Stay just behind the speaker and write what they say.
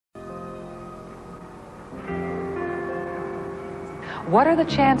What are the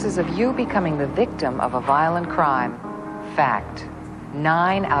chances of you becoming the victim of a violent crime? Fact.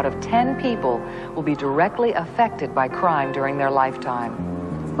 9 out of 10 people will be directly affected by crime during their lifetime.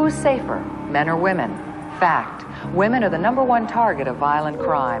 Who's safer, men or women? Fact. Women are the #1 target of violent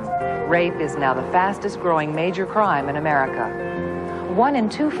crime. Rape is now the fastest growing major crime in America. 1 in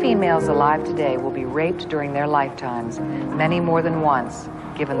 2 females alive today will be raped during their lifetimes, many more than once,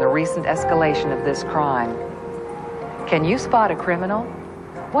 given the recent escalation of this crime. Can you spot a criminal?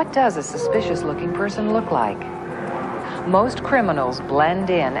 What does a suspicious-looking person look like? Most criminals blend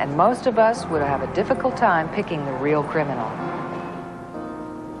in, and most of us would have a difficult time picking the real criminal.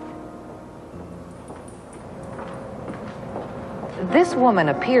 This woman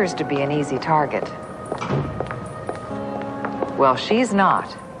appears to be an easy target. Well, she's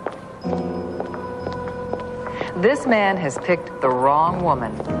not. This man has picked the wrong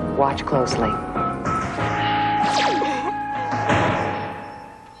woman. Watch closely.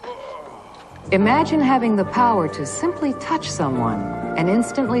 Imagine having the power to simply touch someone and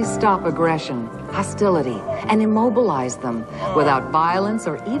instantly stop aggression, hostility, and immobilize them without violence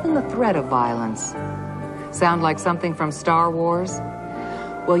or even the threat of violence. Sound like something from Star Wars?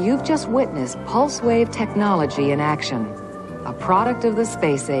 Well, you've just witnessed pulse wave technology in action, a product of the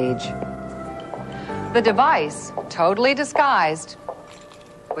space age. The device, totally disguised,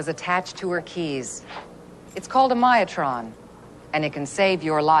 was attached to her keys. It's called a Myotron, and it can save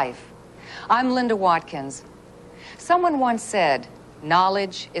your life. I'm Linda Watkins. Someone once said,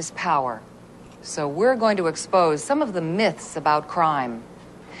 knowledge is power. So we're going to expose some of the myths about crime.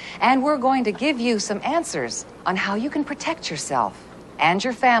 And we're going to give you some answers on how you can protect yourself and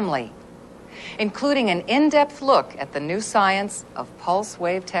your family, including an in-depth look at the new science of pulse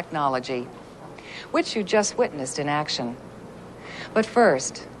wave technology, which you just witnessed in action. But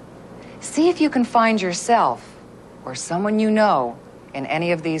first, see if you can find yourself or someone you know in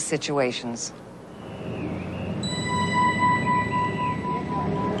any of these situations.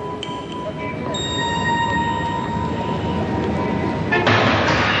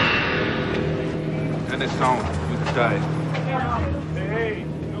 And it's on. You can stay. Hey.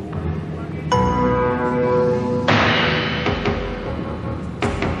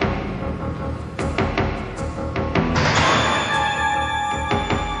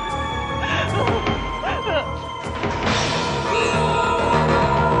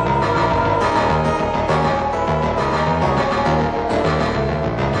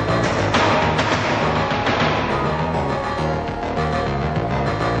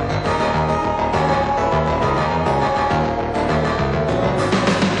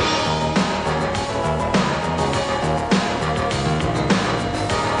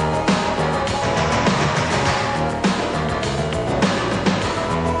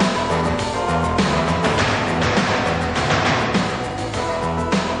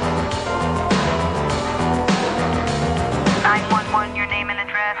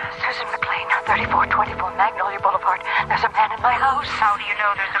 There's a man in my house. How do you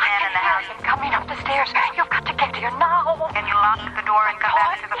know there's a man in the house? Him coming up the stairs. You've got to get here now. Can you lock the door and come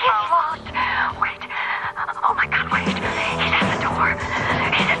back to the phone? It's locked. Wait. Oh my God, wait. He's at the door.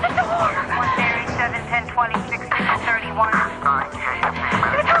 He's at the door. 137, 10, 20, 60, 31.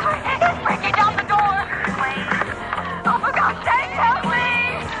 He's breaking down the door. Please. Oh, for God's sake, help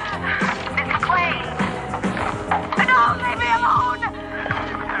me. It's Clay. No, leave me alone.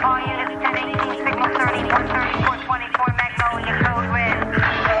 All units 1018, signal 31, 34, 24, Magnolia, code red.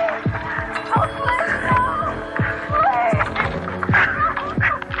 Oh, please, no.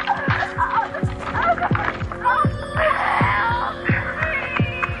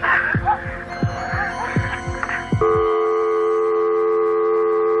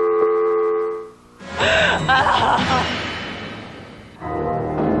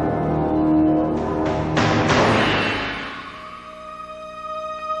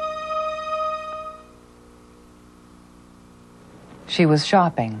 She was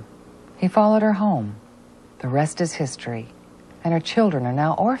shopping. He followed her home. The rest is history. And her children are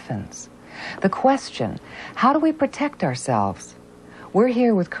now orphans. The question, how do we protect ourselves? We're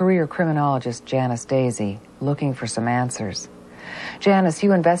here with career criminologist Janice Daisy, looking for some answers. Janice,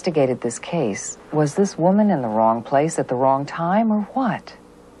 you investigated this case. Was this woman in the wrong place at the wrong time, or what?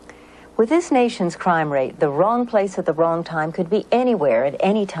 With this nation's crime rate, the wrong place at the wrong time could be anywhere at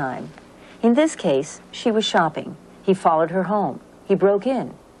any time. In this case, she was shopping. He followed her home. He broke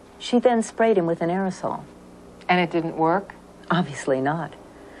in. She then sprayed him with an aerosol. And it didn't work? Obviously not.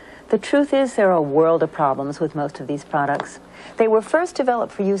 The truth is there are a world of problems with most of these products. They were first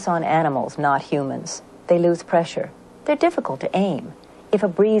developed for use on animals, not humans. They lose pressure. They're difficult to aim. If a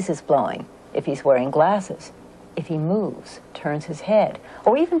breeze is blowing, if he's wearing glasses, if he moves, turns his head,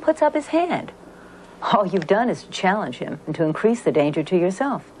 or even puts up his hand. All you've done is to challenge him and to increase the danger to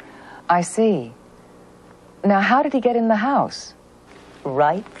yourself. I see. Now, how did he get in the house?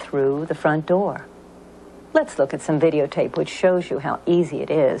 Right through the front door. Let's look at some videotape which shows you how easy it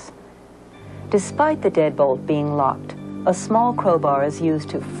is. Despite the deadbolt being locked, a small crowbar is used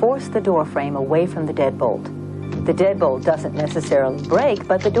to force the door frame away from the deadbolt. The deadbolt doesn't necessarily break,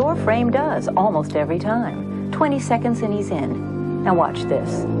 but the door frame does almost every time. 20 seconds and he's in. Now watch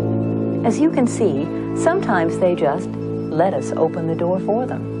this. As you can see, sometimes they just let us open the door for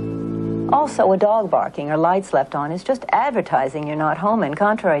them. Also, a dog barking or lights left on is just advertising you're not home, and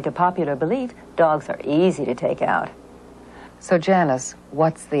contrary to popular belief, dogs are easy to take out. So, Janice,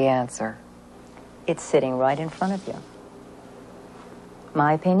 what's the answer? It's sitting right in front of you.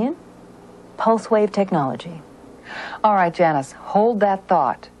 My opinion? Pulse wave technology. All right, Janice, hold that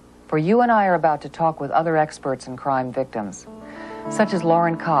thought, for you and I are about to talk with other experts in crime victims, such as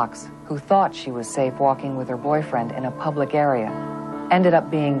Lauren Cox, who thought she was safe walking with her boyfriend in a public area, ended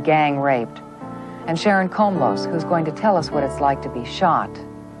up being gang raped, and Sharon Komlos, who's going to tell us what it's like to be shot,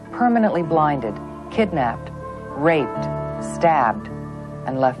 permanently blinded, kidnapped, raped, stabbed,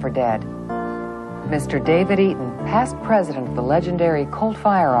 and left for dead. Mr. David Eaton, past president of the legendary Colt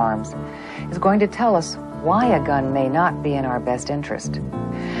Firearms, is going to tell us why a gun may not be in our best interest.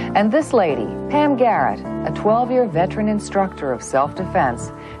 And this lady, Pam Garrett, a 12-year veteran instructor of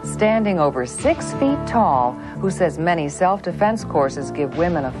self-defense, standing over 6 feet tall, who says many self-defense courses give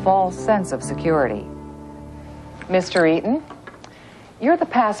women a false sense of security. Mr. Eaton, you're the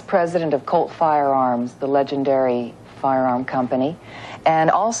past president of Colt Firearms, the legendary firearm company,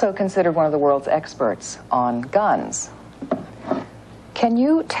 and also considered one of the world's experts on guns. Can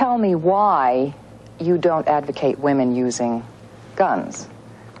you tell me why you don't advocate women using guns?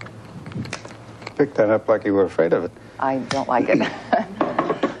 Picked that up like you were afraid of it. I don't like it.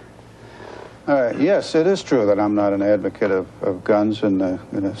 Yes, it is true that I'm not an advocate of guns in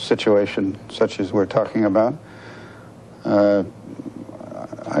a situation such as we're talking about.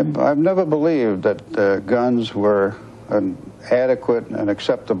 I've never believed that guns were an adequate and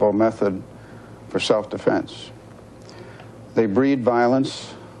acceptable method for self-defense. They breed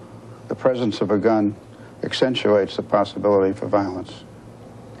violence. The presence of a gun accentuates the possibility for violence.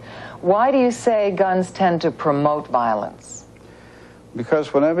 Why do you say guns tend to promote violence?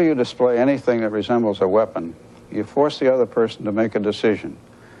 Because whenever you display anything that resembles a weapon, you force the other person to make a decision.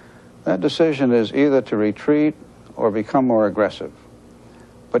 That decision is either to retreat or become more aggressive.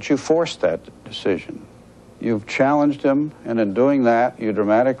 But you force that decision. You've challenged him, and in doing that, you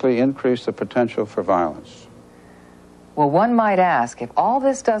dramatically increase the potential for violence. Well, one might ask, if all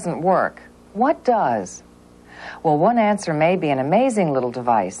this doesn't work, what does? Well, one answer may be an amazing little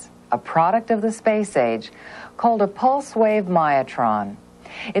device, a product of the space age, called a pulse wave Myotron.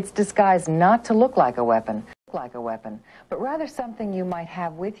 It's disguised not to look like a weapon, but rather something you might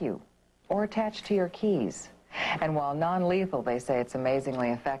have with you or attached to your keys. And while non-lethal, they say it's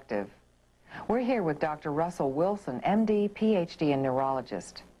amazingly effective. We're here with Dr. Russell Wilson, MD, PhD, and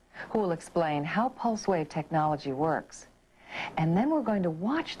neurologist, who will explain how pulse wave technology works. And then we're going to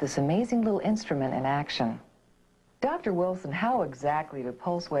watch this amazing little instrument in action. Dr. Wilson, how exactly do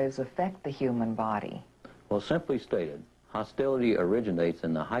pulse waves affect the human body? Well, simply stated, hostility originates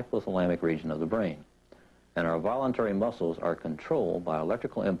in the hypothalamic region of the brain, and our voluntary muscles are controlled by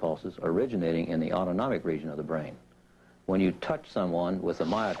electrical impulses originating in the autonomic region of the brain. When you touch someone with a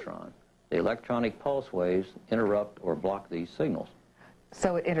myotron, the electronic pulse waves interrupt or block these signals.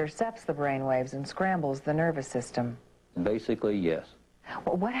 So it intercepts the brain waves and scrambles the nervous system. Basically, yes.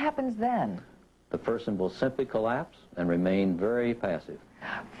 Well, what happens then? The person will simply collapse and remain very passive.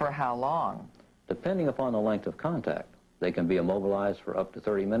 For how long? Depending upon the length of contact, they can be immobilized for up to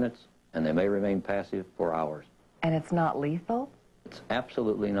 30 minutes, and they may remain passive for hours. And it's not lethal? It's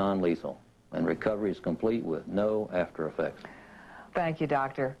absolutely non-lethal, and recovery is complete with no after effects. Thank you,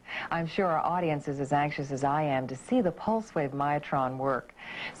 Doctor. I'm sure our audience is as anxious as I am to see the pulse wave Myotron work.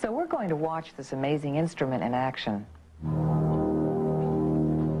 So we're going to watch this amazing instrument in action.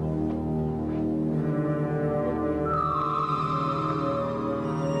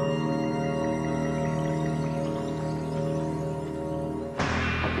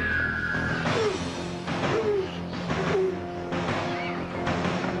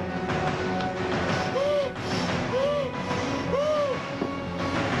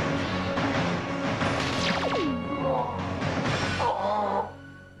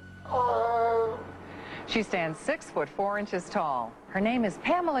 She stands 6'4" tall. Her name is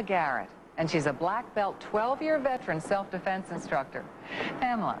Pamela Garrett, and she's a black belt 12-year veteran self-defense instructor.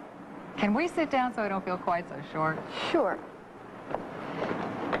 Pamela, Can we sit down so I don't feel quite so short? Sure.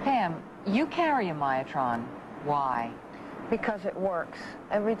 Pam, you carry a Myotron. Why? Because it works.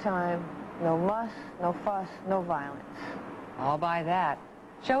 Every time. No muss, no fuss, no violence. I'll buy that.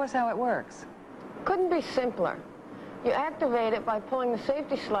 Show us how it works. Couldn't be simpler. You activate it by pulling the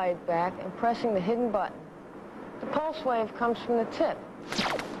safety slide back and pressing the hidden button. The pulse wave comes from the tip.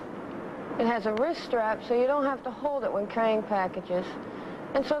 It has a wrist strap so you don't have to hold it when carrying packages,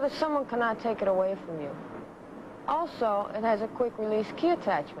 and so that someone cannot take it away from you. Also, it has a quick release key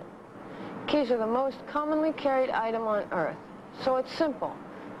attachment. Keys are the most commonly carried item on Earth, so it's simple.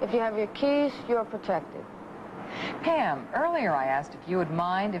 If you have your keys, you're protected. Pam, earlier I asked if you would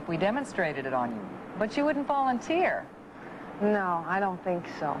mind if we demonstrated it on you, but you wouldn't volunteer. No, I don't think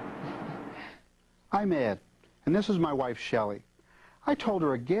so. I'm Ed, and this is my wife, Shelley. I told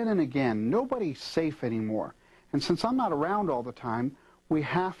her again and again, nobody's safe anymore, and since I'm not around all the time, we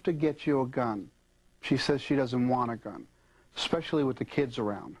have to get you a gun. She says she doesn't want a gun, especially with the kids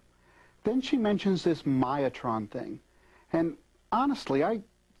around. Then she mentions this Myotron thing, and honestly, I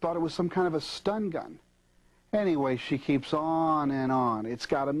thought it was some kind of a stun gun. Anyway, she keeps on and on. It's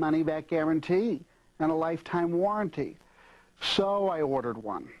got a money-back guarantee and a lifetime warranty. So I ordered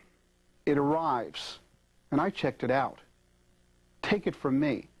one. It arrives, and I checked it out. Take it from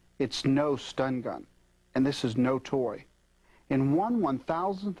me, it's no stun gun, and this is no toy. In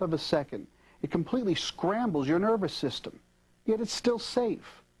 1/1000th of a second, it completely scrambles your nervous system, yet it's still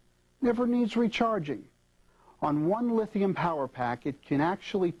safe. Never needs recharging. On one lithium power pack, it can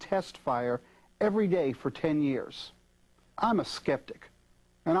actually test fire every day for 10 years. I'm a skeptic,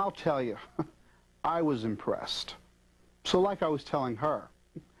 and I'll tell you, I was impressed. So like I was telling her,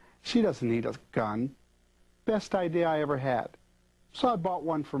 she doesn't need a gun. Best idea I ever had. So I bought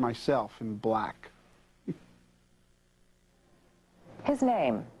one for myself in black. His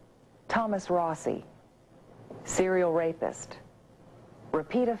name, Thomas Rossi. Serial rapist.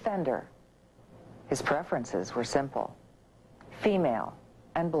 Repeat offender. His preferences were simple. Female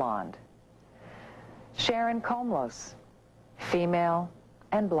and blonde. Sharon Comlos. Female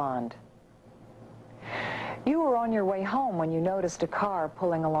and blonde. You were on your way home when you noticed a car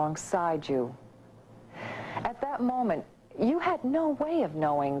pulling alongside you. At that moment, you had no way of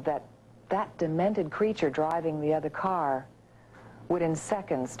knowing that that demented creature driving the other car would in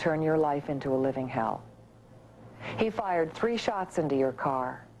seconds turn your life into a living hell. He fired 3 shots into your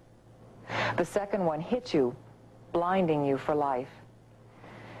car. The second one hit you, blinding you for life.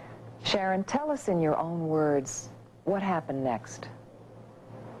 Sharon, tell us in your own words, what happened next?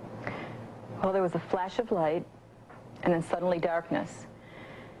 Well, there was a flash of light, and then suddenly darkness.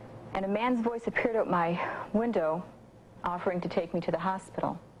 And a man's voice appeared at my window, offering to take me to the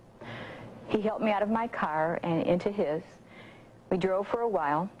hospital. He helped me out of my car and into his. We drove for a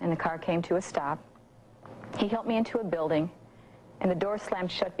while, and the car came to a stop. He helped me into a building, and the door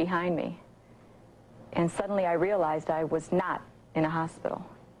slammed shut behind me. And suddenly I realized I was not in a hospital.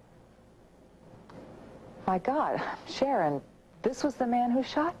 My God, Sharon, this was the man who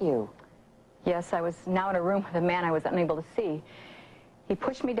shot you. Yes, I was now in a room with a man I was unable to see. He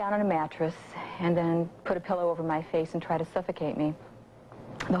pushed me down on a mattress and then put a pillow over my face and tried to suffocate me.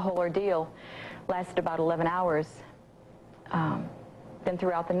 The whole ordeal lasted about 11 hours. Then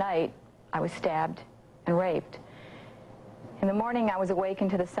throughout the night, I was stabbed and raped. In the morning, I was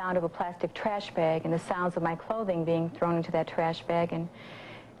awakened to the sound of a plastic trash bag and the sounds of my clothing being thrown into that trash bag. And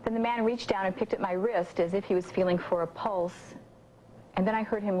then the man reached down and picked at my wrist as if he was feeling for a pulse. And then I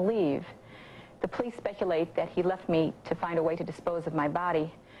heard him leave. The police speculate that he left me to find a way to dispose of my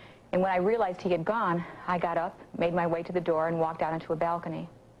body. And when I realized he had gone, I got up, made my way to the door, and walked out onto a balcony.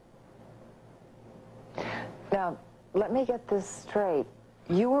 Now, let me get this straight.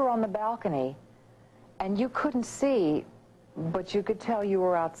 You were on the balcony, and you couldn't see, but you could tell you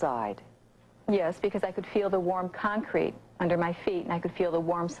were outside. Yes, because I could feel the warm concrete under my feet, and I could feel the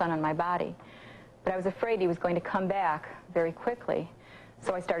warm sun on my body. But I was afraid he was going to come back very quickly,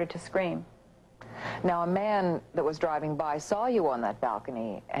 so I started to scream. Now, a man that was driving by saw you on that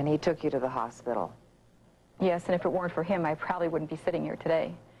balcony, and he took you to the hospital. Yes, and if it weren't for him, I probably wouldn't be sitting here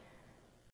today.